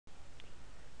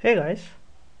Hey guys,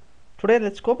 today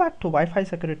let's go back to Wi-Fi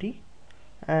security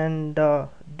and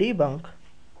debunk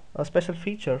a special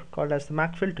feature called as the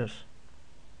MAC filters,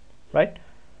 right?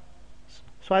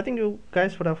 So I think you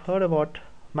guys would have heard about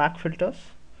MAC filters.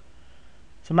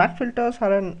 So MAC filters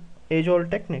are an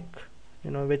age-old technique,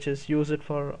 which is used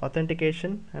for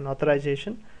authentication and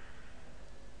authorization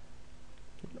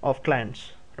of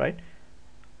clients, right?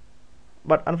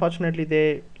 But unfortunately,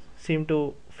 they seem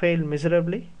to fail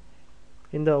miserably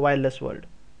in the wireless world.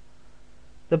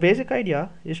 The basic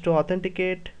idea is to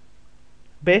authenticate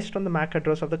based on the MAC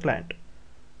address of the client,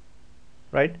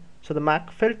 right? So the MAC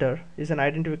filter is an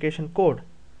identification code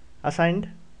assigned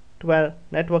to a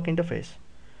network interface.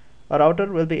 A router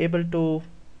will be able to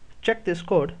check this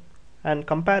code and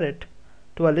compare it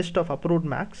to a list of approved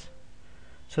MACs.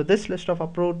 So this list of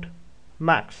approved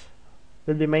MACs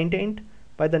will be maintained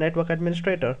by the network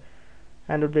administrator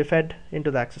and will be fed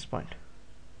into the access point,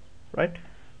 right?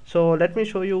 So let me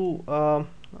show you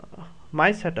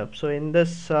my setup. So in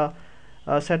this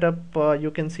setup, you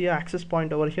can see an access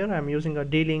point over here. I'm using a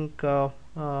D-Link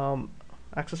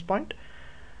access point,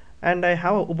 and I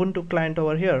have a Ubuntu client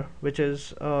over here, which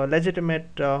is a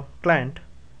legitimate client,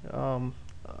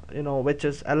 which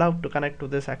is allowed to connect to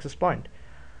this access point.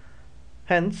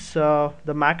 Hence,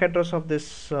 the MAC address of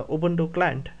this Ubuntu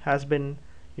client has been,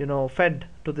 fed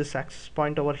to this access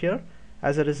point over here.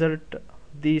 As a result,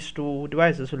 these two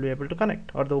devices will be able to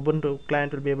connect, or the Ubuntu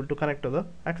client will be able to connect to the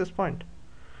access point.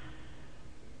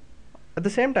 At the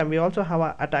same time, we also have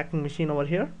an attacking machine over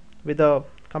here with a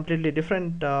completely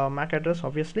different MAC address,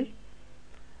 obviously,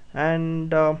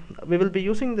 and we will be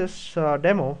using this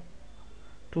demo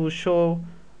to show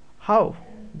how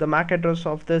the MAC address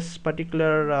of this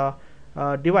particular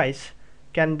device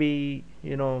can be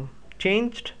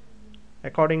changed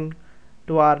according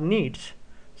to our needs,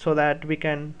 so that we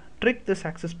can trick this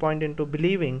access point into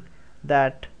believing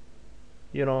that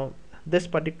this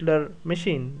particular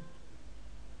machine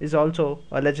is also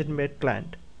a legitimate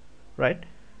client, right?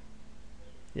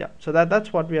 Yeah, so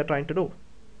that's what we are trying to do.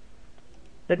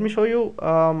 Let me show you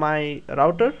my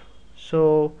router.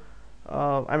 So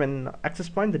I mean access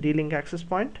point, the D-Link access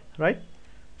point, right?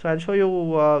 So I'll show you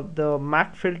the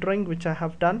MAC filtering which I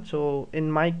have done. So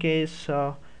in my case,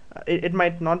 it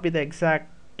might not be the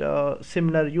exact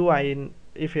similar UI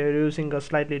if you're using a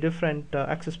slightly different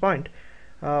access point.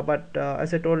 But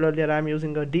as I told earlier, I'm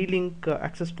using a D-Link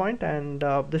access point, and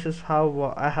this is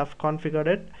how I have configured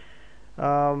it.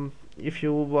 If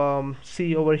you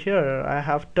see over here, I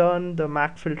have turned the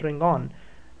MAC filtering on,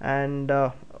 and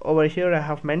over here I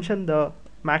have mentioned the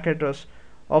MAC address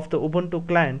of the Ubuntu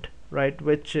client, right,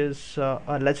 which is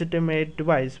a legitimate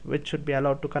device which should be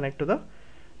allowed to connect to the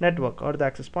network or the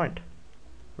access point,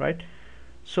 right?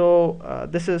 So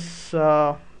this is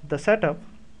the setup.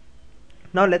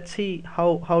 Now let's see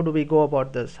how do we go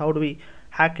about this. How do we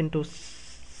hack into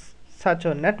such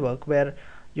a network where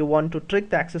you want to trick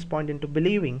the access point into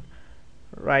believing,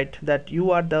 right, that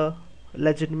you are the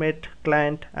legitimate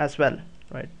client as well,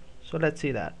 right? So let's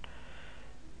see that.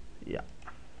 Yeah,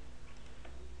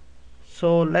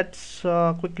 so let's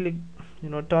quickly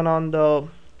turn on the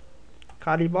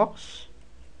Kali box.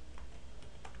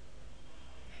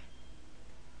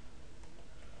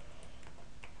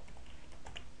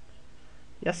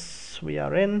 Yes, we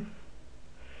are in.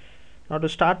 Now to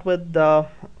start with,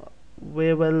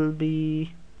 we will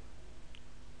be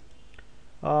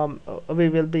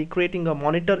creating a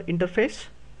monitor interface,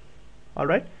 all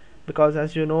right, because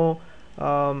as you know,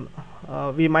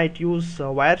 we might use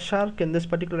Wireshark in this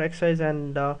particular exercise,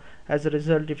 and as a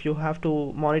result, if you have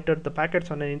to monitor the packets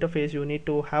on an interface, you need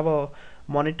to have a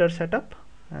monitor setup,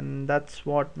 and that's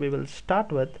what we will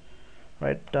start with,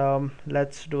 right?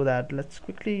 Let's do that. Let's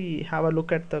quickly have a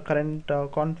look at the current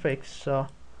configs.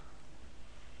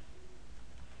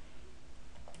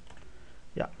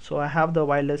 Yeah, so I have the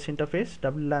wireless interface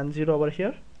WLAN 0 over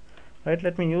here, right?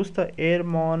 Let me use the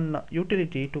airmon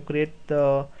utility to create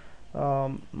the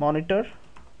monitor.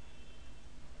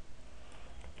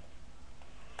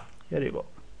 Here you go.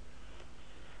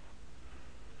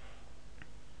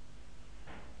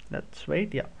 Let's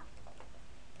wait. Yeah,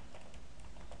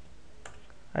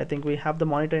 I think we have the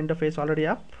monitor interface already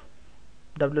up.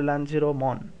 WLAN 0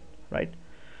 mon, right?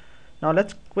 Now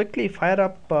let's quickly fire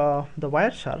up the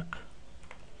Wireshark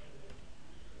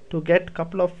to get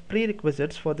couple of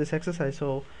prerequisites for this exercise.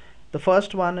 So the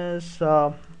first one is we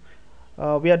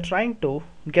are trying to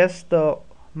guess the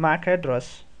MAC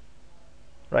address,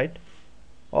 right,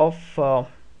 of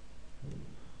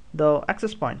the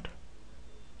access point,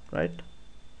 right?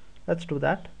 Let's do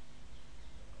that.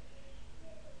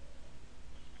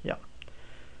 Yeah,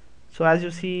 So as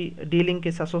you see, d-link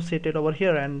is associated over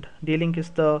here, and d-link is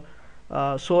the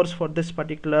source for this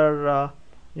particular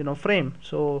frame.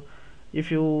 So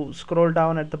if you scroll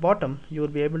down at the bottom, you will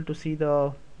be able to see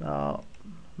the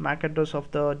MAC address of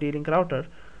the d-link router.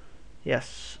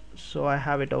 Yes, so I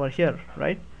have it over here,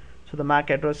 right? So the MAC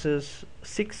address is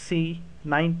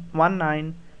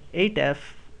 6C9198F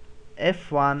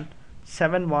F1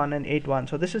 71 and 81.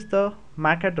 So this is the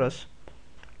MAC address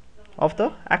of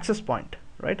the access point,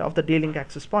 right, of the d-link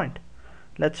access point.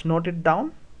 Let's note it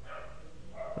down,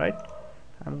 right?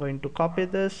 I'm going to copy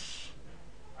this.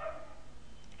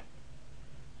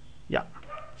 Yeah,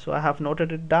 so I have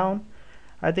noted it down.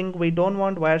 I think we don't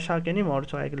want Wireshark anymore,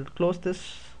 so I will close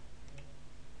this,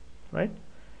 right?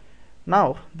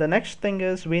 Now the next thing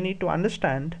is we need to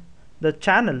understand the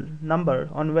channel number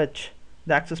on which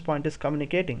the access point is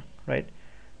communicating, right?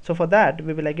 So for that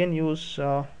we will again use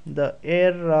the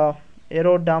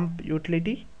arrow dump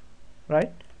utility,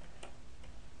 right?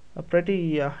 A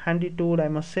pretty handy tool, I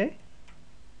must say.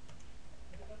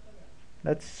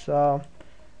 Let's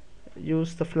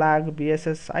use the flag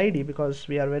BSS ID because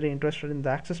we are very interested in the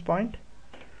access point,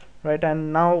 right?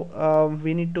 And now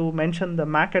we need to mention the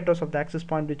MAC address of the access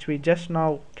point which we just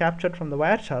now captured from the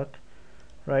Wireshark,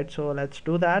 right? So let's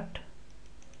do that.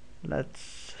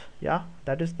 Yeah,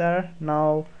 that is there.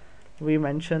 Now we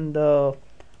mention the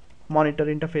monitor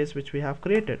interface which we have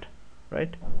created,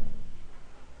 right?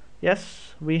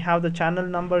 Yes, we have the channel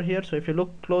number here. So if you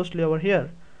look closely over here,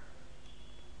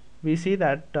 we see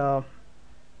that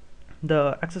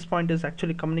the access point is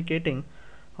actually communicating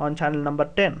on channel number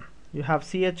 10. You have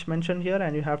CH mentioned here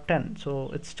and you have 10,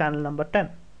 so it's channel number 10,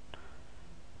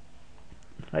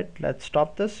 right? Let's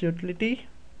stop this utility.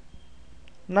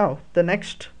 Now the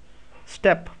next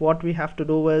step, what we have to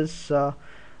do is our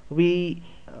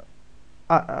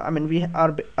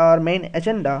main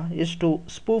agenda is to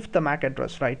spoof the MAC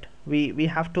address, right? We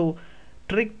have to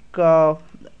trick the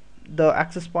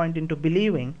access point into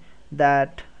believing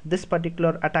that this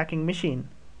particular attacking machine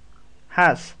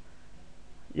has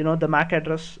the MAC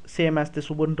address same as this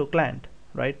Ubuntu client,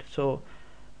 right? So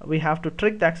we have to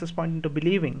trick the access point into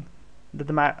believing that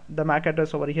the MAC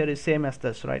address over here is same as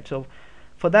this, right? So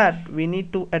for that we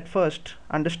need to at first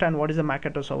understand what is the MAC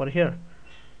address over here.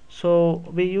 So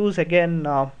we use again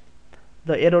the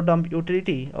arrow dump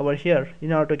utility over here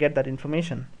in order to get that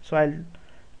information. So I'll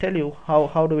tell you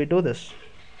how do we do this.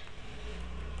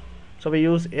 So we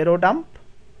use arrow dump,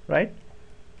 right?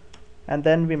 And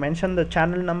then we mention the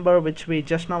channel number which we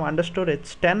just now understood,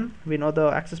 it's 10. We know the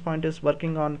access point is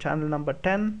working on channel number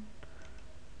 10,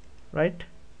 right?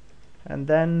 And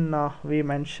then we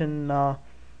mention a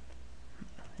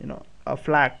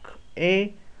flag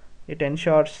A. It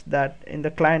ensures that in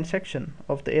the client section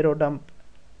of the arrow dump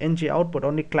ng output,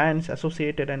 only clients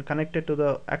associated and connected to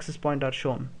the access point are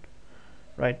shown,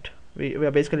 right? We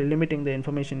are basically limiting the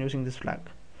information using this flag.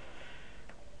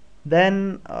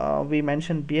 Then we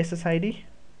mention BSS ID,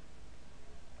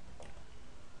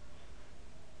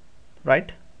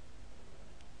 right?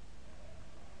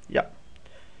 Yeah.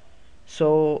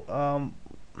 So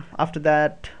after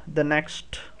that, the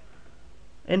next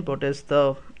input is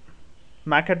the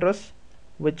MAC address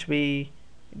which we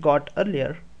got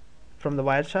earlier from the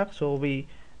Wireshark. So we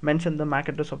mention the MAC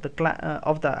address of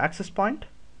the access point,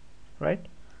 right?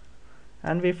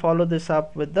 And we follow this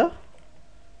up with the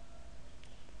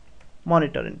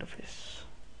monitor interface.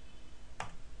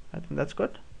 I think that's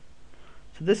good.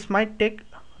 So this might take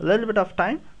a little bit of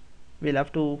time. We'll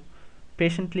have to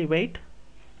patiently wait.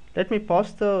 Let me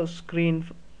pause the screen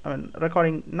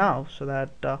recording now so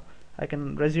that I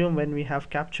can resume when we have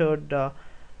captured the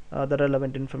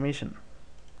relevant information.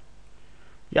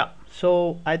 Yeah,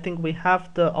 so I think we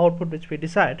have the output which we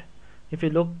desired. If you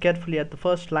look carefully at the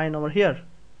first line over here,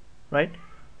 right,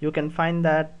 you can find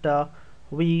that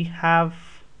we have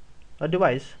a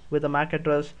device with a MAC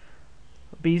address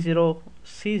B0,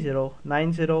 C0,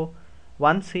 90,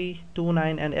 1C,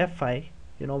 29 and F5,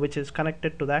 which is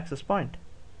connected to the access point,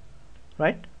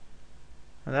 right?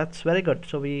 And that's very good.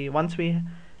 So once we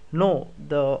know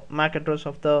the MAC address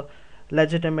of the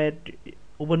legitimate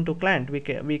Ubuntu client,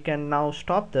 we can now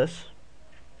stop this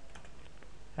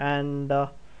and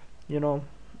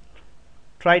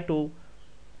try to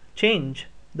change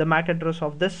the MAC address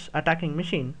of this attacking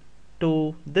machine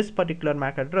to this particular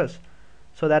MAC address,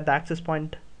 so that the access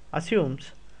point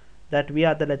assumes that we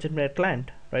are the legitimate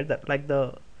client, right?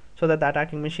 So that the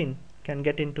attacking machine can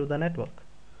get into the network,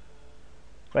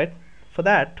 right? For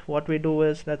that, what we do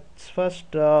is let's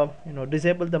first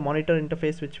disable the monitor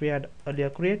interface which we had earlier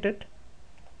created,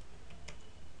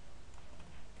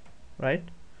 right?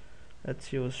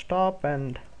 Let's use stop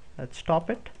and let's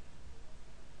stop it.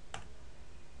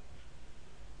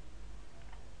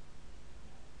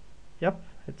 Yep,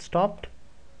 it stopped.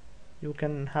 You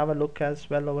can have a look as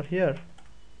well over here.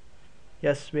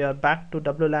 Yes, we are back to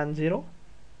WLAN 0,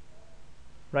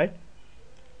 right?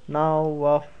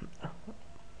 Now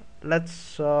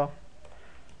let's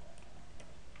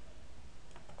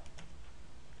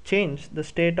change the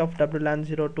state of WLAN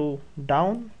 0 to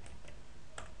down,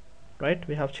 right?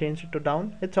 We have changed it to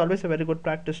down. It's always a very good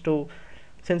practice to,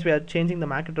 since we are changing the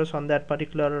MAC address on that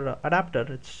particular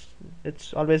adapter,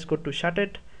 it's always good to shut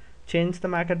it, change the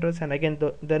MAC address, and again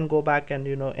then go back and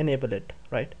enable it,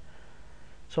 right?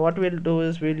 So what we'll do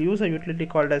is we'll use a utility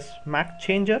called as MAC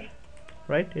changer,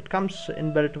 right? It comes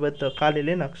inbuilt with the Kali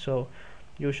Linux, so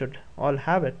you should all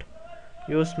have it.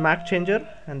 Use MAC changer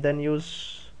and then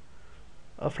use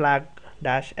a flag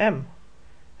 -m,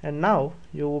 and now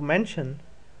you mention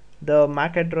the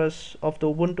MAC address of the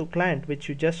Ubuntu client which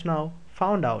you just now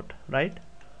found out, right?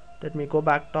 Let me go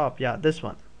back top. Yeah, this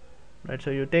one, right?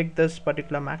 So you take this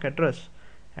particular MAC address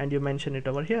and you mention it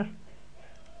over here,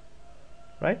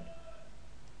 right?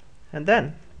 And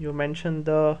then you mention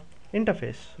the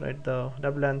interface, right? The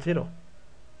WLAN 0.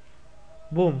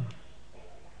 Boom,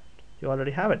 you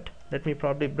already have it. Let me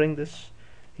probably bring this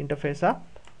interface up.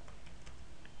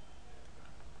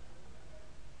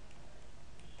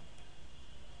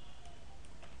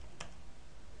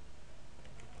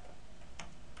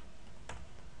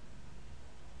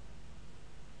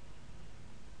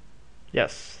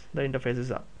 Yes, the interface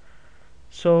is up.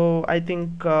 So I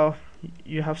think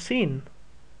you have seen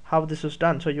how this is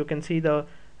done. So you can see the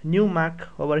new MAC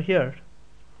over here.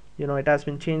 It has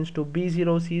been changed to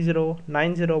B0, C0,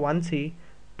 901C,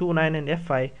 29 and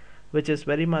F5, which is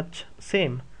very much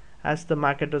same as the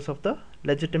MAC address of the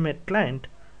legitimate client,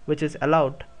 which is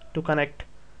allowed to connect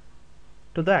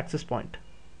to the access point,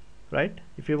 right?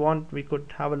 If you want, we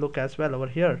could have a look as well over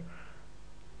here,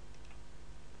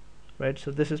 right?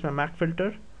 So this is my MAC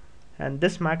filter, and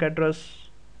this MAC address,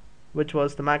 which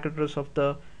was the MAC address of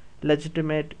the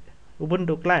legitimate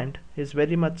Ubuntu client, is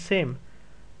very much same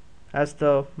as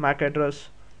the MAC address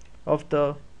of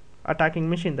the attacking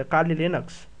machine, the Kali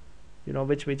Linux,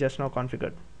 which we just now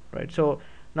configured, right? So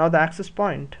now the access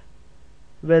point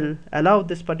will allow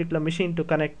this particular machine to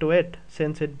connect to it,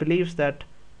 since it believes that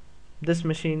this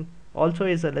machine also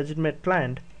is a legitimate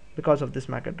client because of this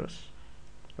MAC address,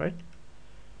 right?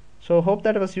 So hope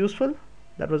that was useful.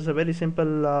 That was a very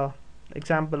simple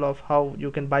example of how you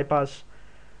can bypass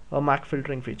a MAC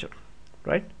filtering feature,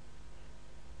 right?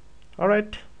 All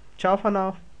right, ciao for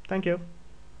now. Thank you.